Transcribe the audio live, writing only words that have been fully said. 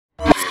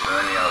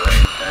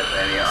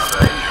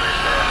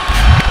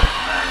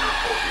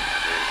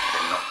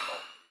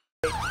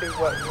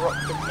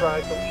to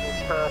drive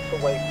junction cars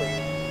away from.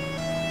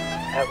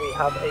 We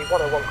have a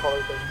 101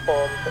 colleague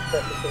informed that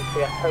there seems to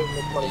be a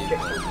homeless man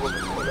injection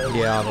woman.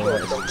 Yeah, I don't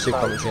know, it's super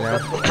commentary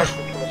now.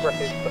 Become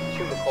aggressive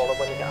to the caller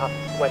when he asked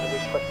when we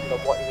questioned on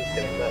what he was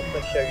doing there.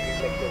 Let's show you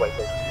making your way,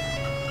 please.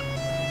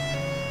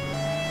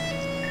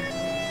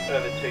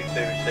 Over 2-2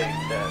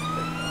 received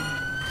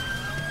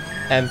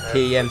MP.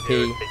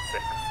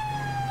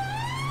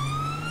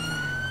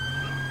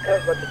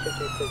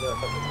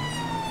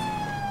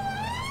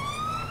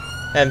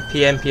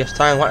 MPS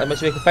time, what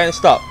makes me fail and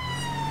stop?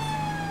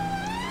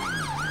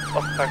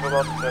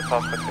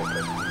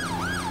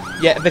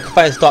 Yeah, vehicle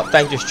fail and stop,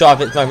 dangerous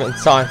driving at the moment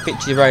in time,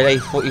 Victory Road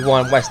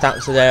A41 West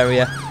Hampstead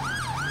area.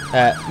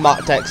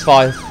 Marked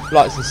X5,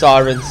 lights and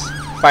sirens,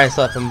 fail and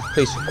stop from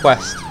police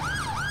request.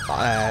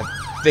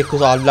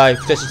 Vehicles are low,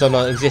 pedestrians are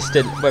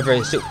non-existent, whether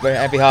it's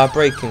heavy hard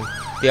braking.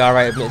 The RA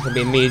admits can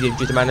be a medium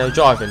due to manual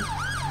driving.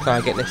 Can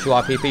I get an issue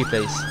IPP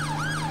please?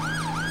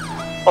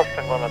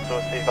 Offspring 1, I saw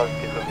a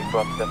C5 people looking for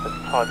us at the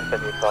time if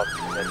any advance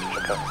in the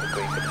extra customer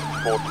degree could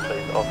support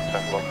please.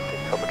 Offspring 1,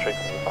 please cover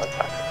treatment of the 5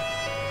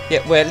 package.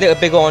 Yeah, we're a little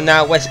big on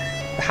now, West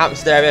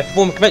Hampstead area.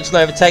 Performing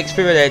conventional overtakes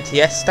through an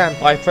ATS, stand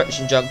by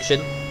Fretching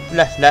Junction,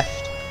 left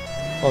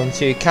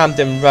onto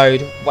Camden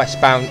Road,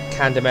 westbound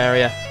Camden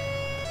area.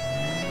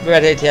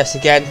 Red ATS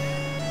again.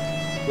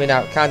 We're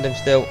now at Camden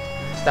still,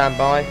 stand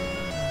by.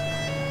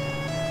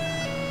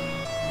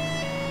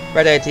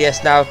 Red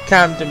ATS now,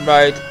 Camden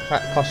Road,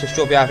 across the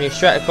Strawberry Avenue,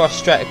 straight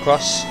across.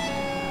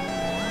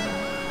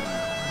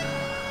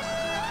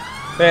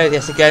 Red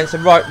ATS again, so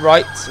right,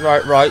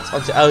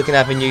 onto Elgin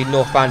Avenue,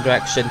 northbound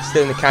direction,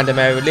 still in the Camden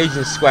area,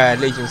 Legion Square.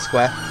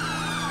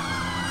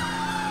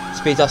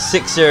 Speeds are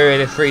 60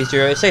 and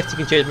 30, safety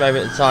continued at the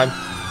moment in time.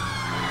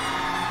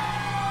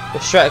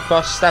 We're straight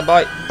across, stand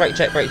by, brake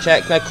check,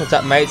 no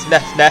contact made,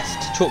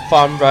 left, Chalk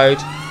Farm Road,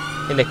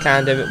 in the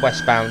Camden,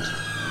 westbound.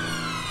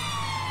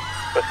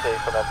 Firstly,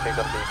 from MP,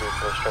 going to be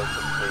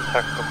illustrated the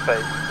tactical phase,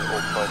 the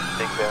authorised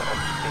figure on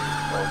speed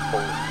of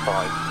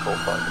 45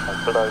 and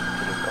below,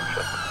 continuing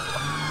gunshot.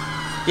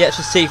 Yeah, it's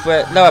received,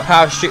 we're lower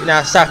power street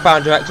now,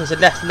 southbound direction, so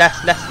left.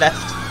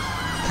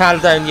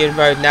 Caledonian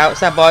Road now,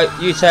 stand by,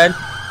 U-turn.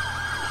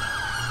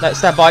 No,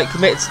 stand by,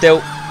 committed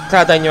still,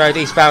 Caledonian Road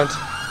eastbound.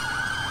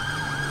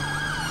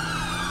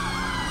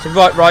 So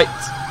right,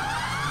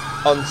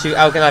 onto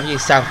Elgin Avenue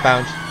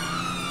southbound.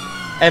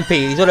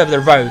 MP, he's all over the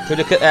road. Can we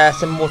look at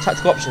some more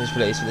tactical options,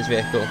 please, for this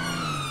vehicle?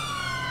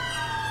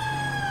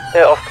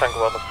 Yeah, off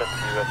Tango 1, I've sent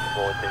to you some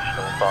more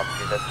additional advanced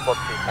units.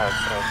 Once you have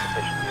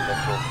sufficient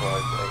units to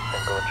authorise a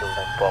single and dual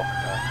lane block,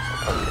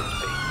 appropriate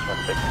speed is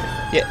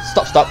 160. Yeah,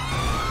 stop.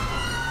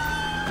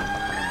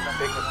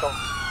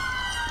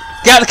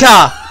 Get out of the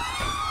car!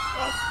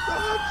 I'm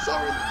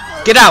sorry.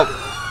 Get out!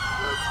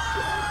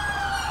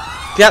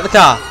 Get out of the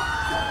car!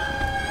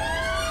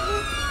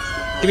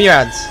 Give me your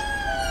hands.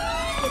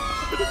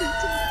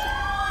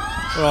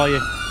 Where are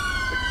you?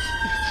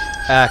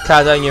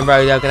 Caledonian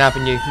Road, Elgin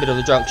Avenue, middle of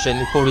the junction.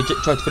 He probably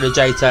tried to put a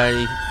J-turn and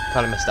he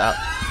kind of missed it out.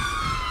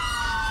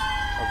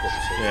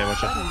 Yeah,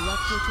 watch out.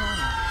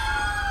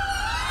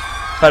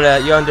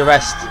 But you're under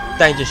arrest,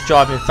 dangerous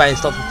driving, failed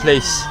stop for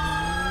police.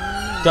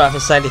 Don't have to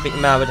say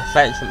anything now with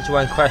defence, but your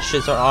own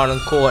questions or are on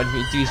court, and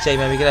if you do say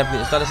maybe get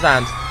everything to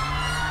understand.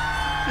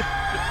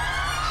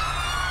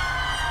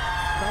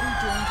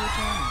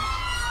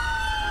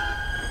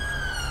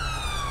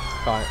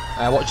 Right,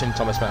 watch him,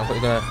 Thomas, mate. I'm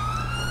probably gonna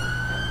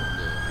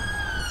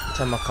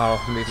turn my car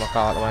off and move my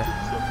car out of the way.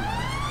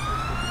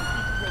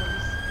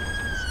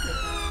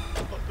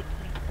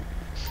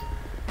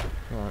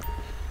 Right.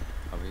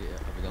 Have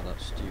we got that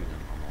student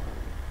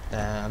on?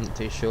 I'm not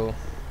too sure.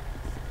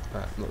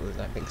 I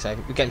don't think so.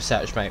 We get him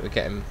searched, mate. We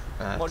get him.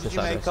 What did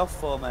you make off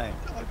for, mate?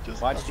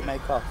 Why did you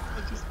make off?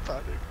 I just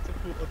panicked. I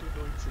thought I'd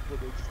annoyed someone.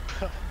 I just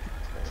panicked.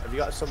 Have you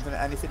got something,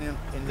 anything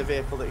in the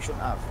vehicle that you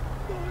shouldn't have?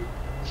 No.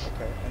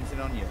 Okay. Anything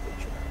on you that you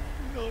shouldn't have?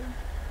 No.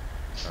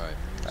 Alright.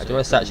 Do you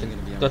want to search him? Do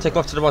you want to take him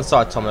off to the one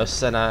side,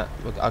 Thomas? And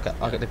I'll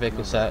get the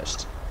vehicle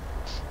searched.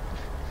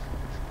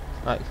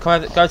 Right,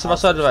 go to my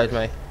side of the road,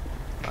 mate.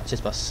 Right,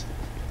 cheers, boss.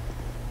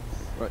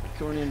 Right,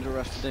 currently under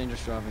arrest for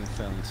dangerous driving and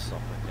failing to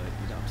stop. Okay,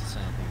 you don't have to say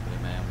anything, but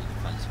it may have the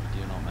defence if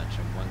you do not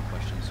mention one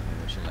question to me,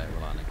 which you later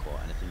will in court.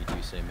 Anything you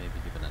do say may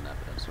be given in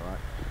evidence. Alright.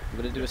 I'm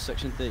going to do a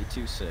section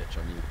 32 search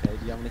on you. Okay?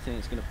 Do you have anything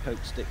that's going to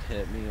poke, stick,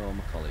 hurt me or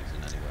my colleagues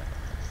in any way?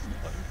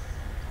 No.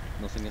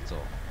 Nothing at all.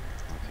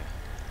 Okay.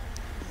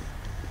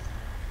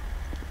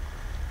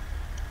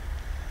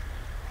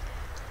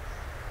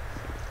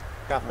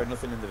 Capper,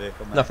 nothing in the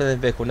vehicle, mate. Nothing in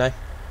the vehicle, no.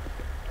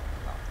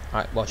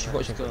 Alright, watch him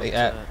quickly.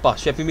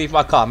 Boss, if you move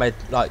my car, I made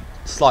like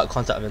slight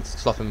contact with him to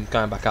stop him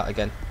going back out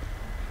again.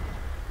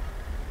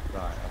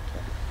 Right,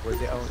 okay. Was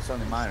it? Oh, it's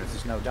only minor.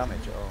 There's no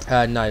damage at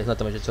all. No, there's no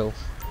damage at all.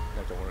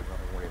 No, don't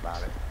worry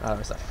about it. Oh,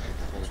 what's that?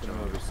 Just gonna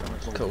move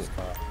his Cool.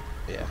 car.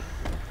 Yeah.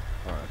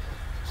 Alright.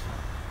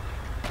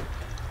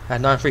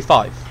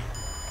 935.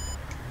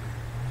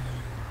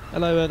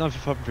 Hello,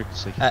 955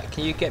 frequency.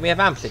 Can you get me a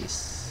van,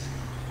 please?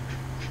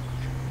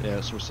 Yeah,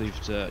 it's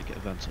received. Get a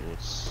van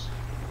towards.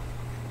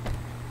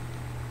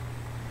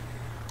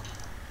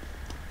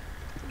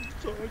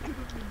 Sorry, I didn't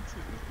mean to.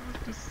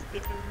 It was just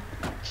scary.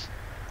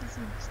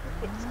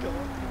 Let's go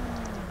on.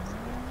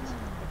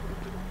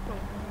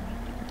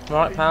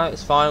 Alright, pal,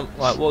 it's fine.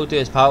 Right, what we'll do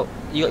is, pal,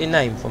 you got your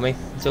name for me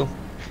until.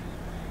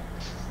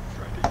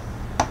 Freddy.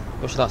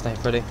 What's your last name,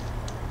 Freddie?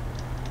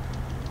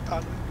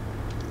 Alan.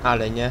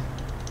 Alan, yeah?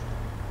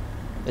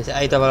 Is it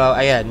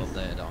A-L-L-A-N?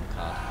 Updated on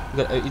card.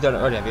 You done it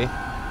already, have you?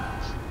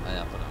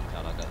 Yeah, I put it on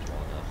card. I got it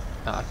all there.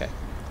 Ah, okay.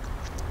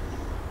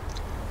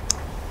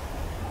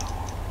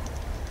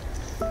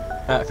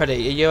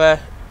 Freddie, are you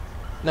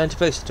known to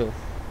police at all?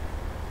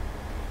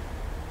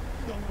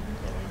 No.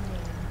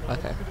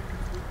 Okay.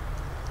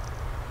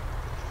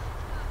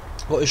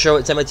 What is your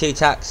MOT,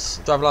 tax,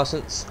 driver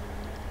licence?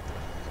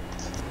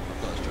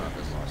 I've got his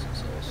driver's license,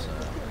 so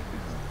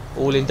it's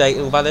All in date,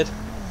 all valid?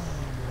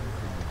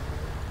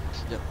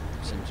 yep,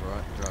 seems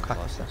alright. Driver's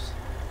Cracker license.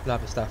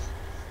 Lovely stuff.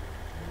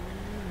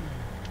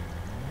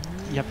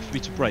 You happy for me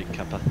to brake,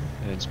 Kappa?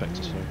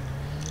 Inspector, sorry.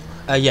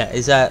 Yeah,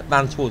 is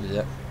van towards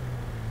it?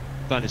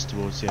 Van is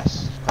towards,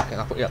 yes. Okay,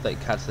 I'll put the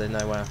update card so they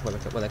know where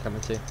they're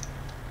coming to.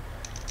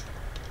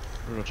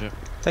 Roger.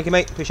 Thank you,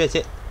 mate. Appreciate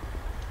it.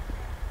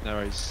 No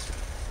worries.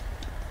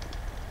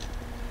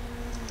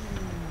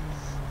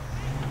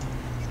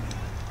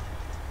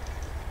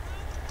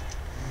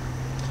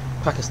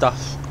 Cracker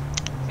stuff.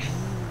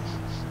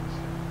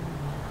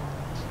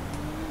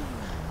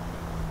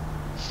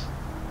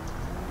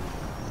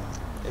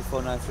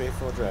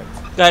 A49384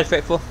 direct. Go ahead,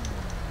 faithful.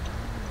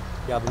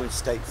 Yeah, I'm going to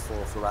state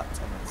 4 for about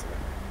 10 minutes ago.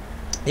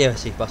 Yeah, I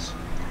see, boss.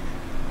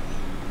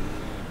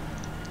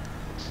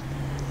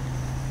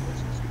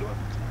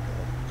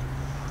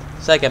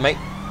 Say again, mate.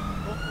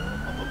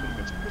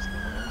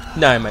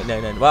 No, mate,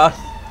 no. Well,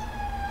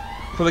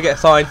 probably get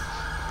a fine,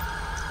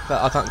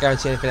 but I can't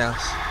guarantee anything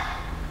else.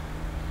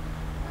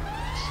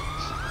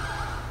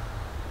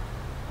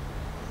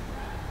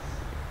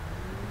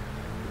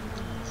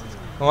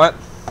 Alright.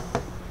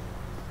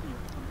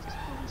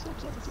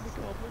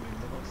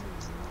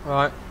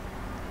 Alright.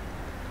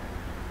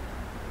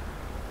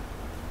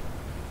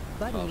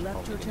 Buddy, Car's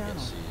left your probably gonna channel.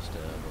 get seized,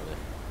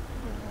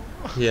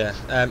 buddy.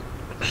 Yeah,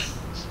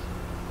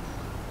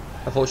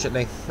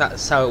 unfortunately,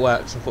 that's how it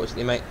works,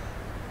 unfortunately, mate.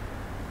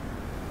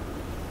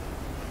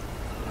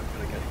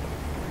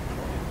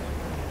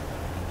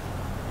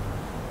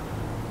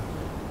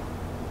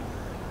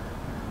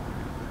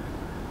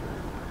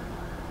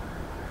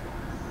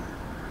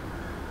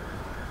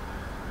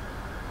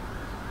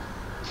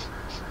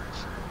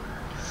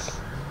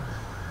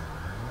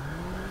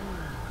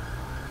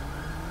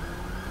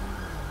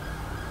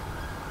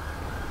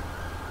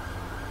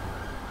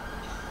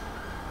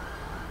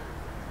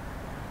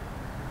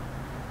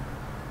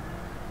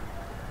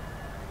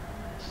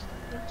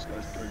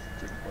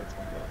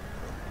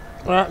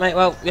 Alright, mate,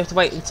 well, you have to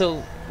wait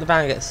until the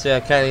van gets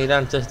carried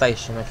down to the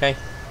station, okay?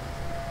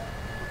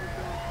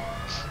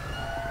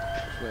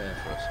 Just waiting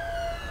for us.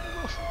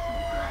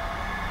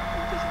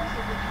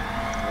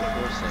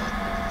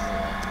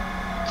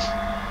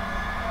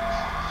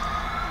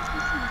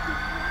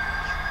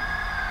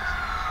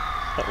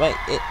 Look, mate,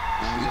 you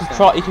can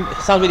try, it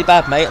sounds really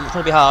bad, mate, I'm not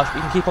trying to be harsh, but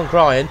you can keep on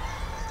crying.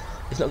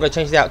 It's not going to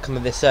change the outcome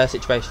of this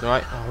situation,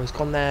 right? Oh, he's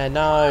gone there,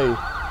 no! The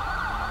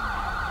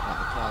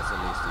car's at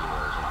least a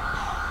year, isn't it?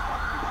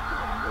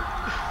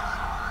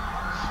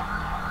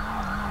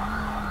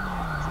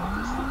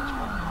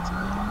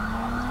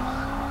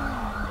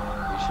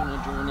 You shouldn't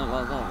have driven it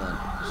like that then.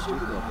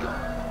 Stupid of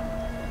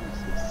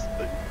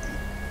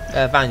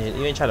you. Vanya,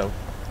 you in channel?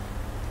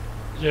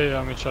 Yeah,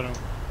 I'm in channel.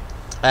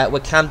 We're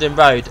Camden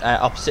Road,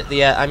 opposite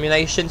the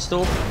ammunition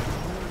store.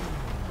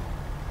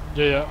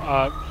 Yeah,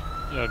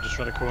 just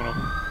round the corner.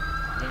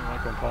 I think I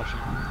might go and pass you.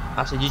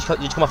 Actually,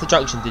 did you come off the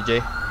junction, did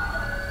you?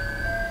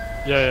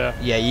 Yeah.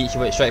 Yeah, you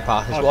went straight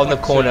past. It's I on the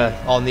can corner,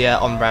 see. on the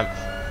on-ramp.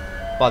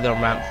 By the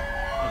on-ramp.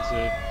 I see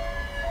it.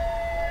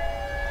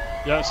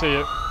 Yeah, I see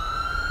it.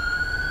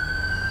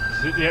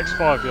 Is it the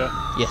X5, yeah?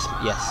 Yes.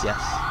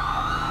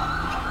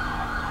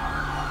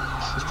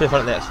 Just put in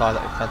front of the X5,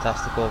 that'd be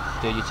fantastic. Or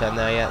do a U-turn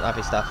there, yeah,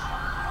 lovely stuff.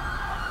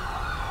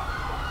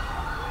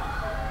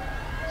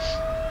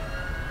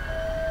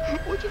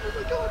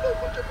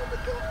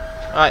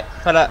 Alright,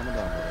 fella,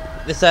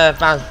 this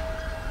van,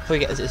 before we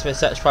get this for a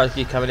search prize for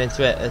you coming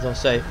into it, there's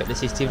also got the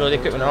CCTV audio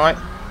equipment, alright?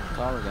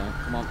 Car again.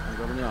 Come on, I'm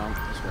grabbing your arm.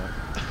 This way.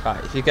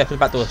 Right, if you go for the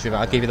back door stream,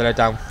 I'll give you the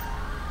lowdown.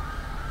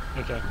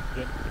 Okay,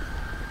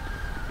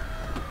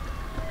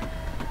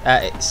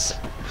 It's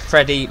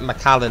Freddie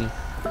McAllen,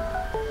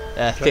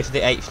 5th of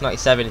the 8th,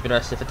 97. He's been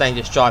arrested for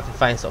dangerous driving and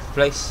failing stop for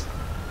police.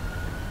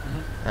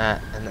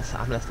 And that's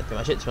pretty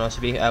much it, to be honest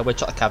with you. We'll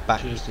chuck the cab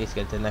back. You just need to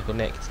go to Nickel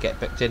Nick to get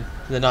booked in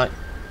for the night.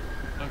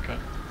 Okay.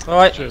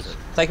 Alright, Cheers.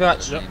 thank you very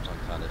much. Yep. Names on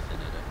Cardiff, they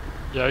need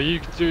it. Yeah, are you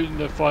doing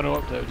the final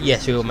update?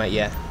 Yes, we will, mate,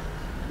 yeah.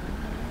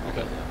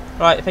 Okay.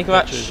 Alright, thank you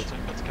very much. Cheers, I'll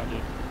take that to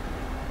Camden.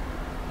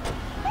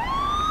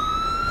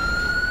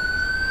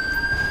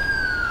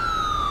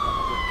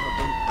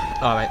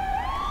 Alright, mate.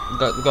 We've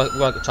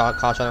got a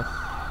car channel.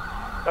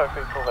 No,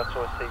 3-4, that's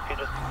all I see. Can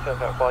you just confirm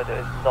that rider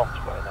is not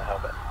wearing a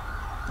helmet?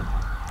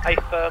 A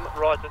firm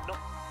rider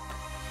not.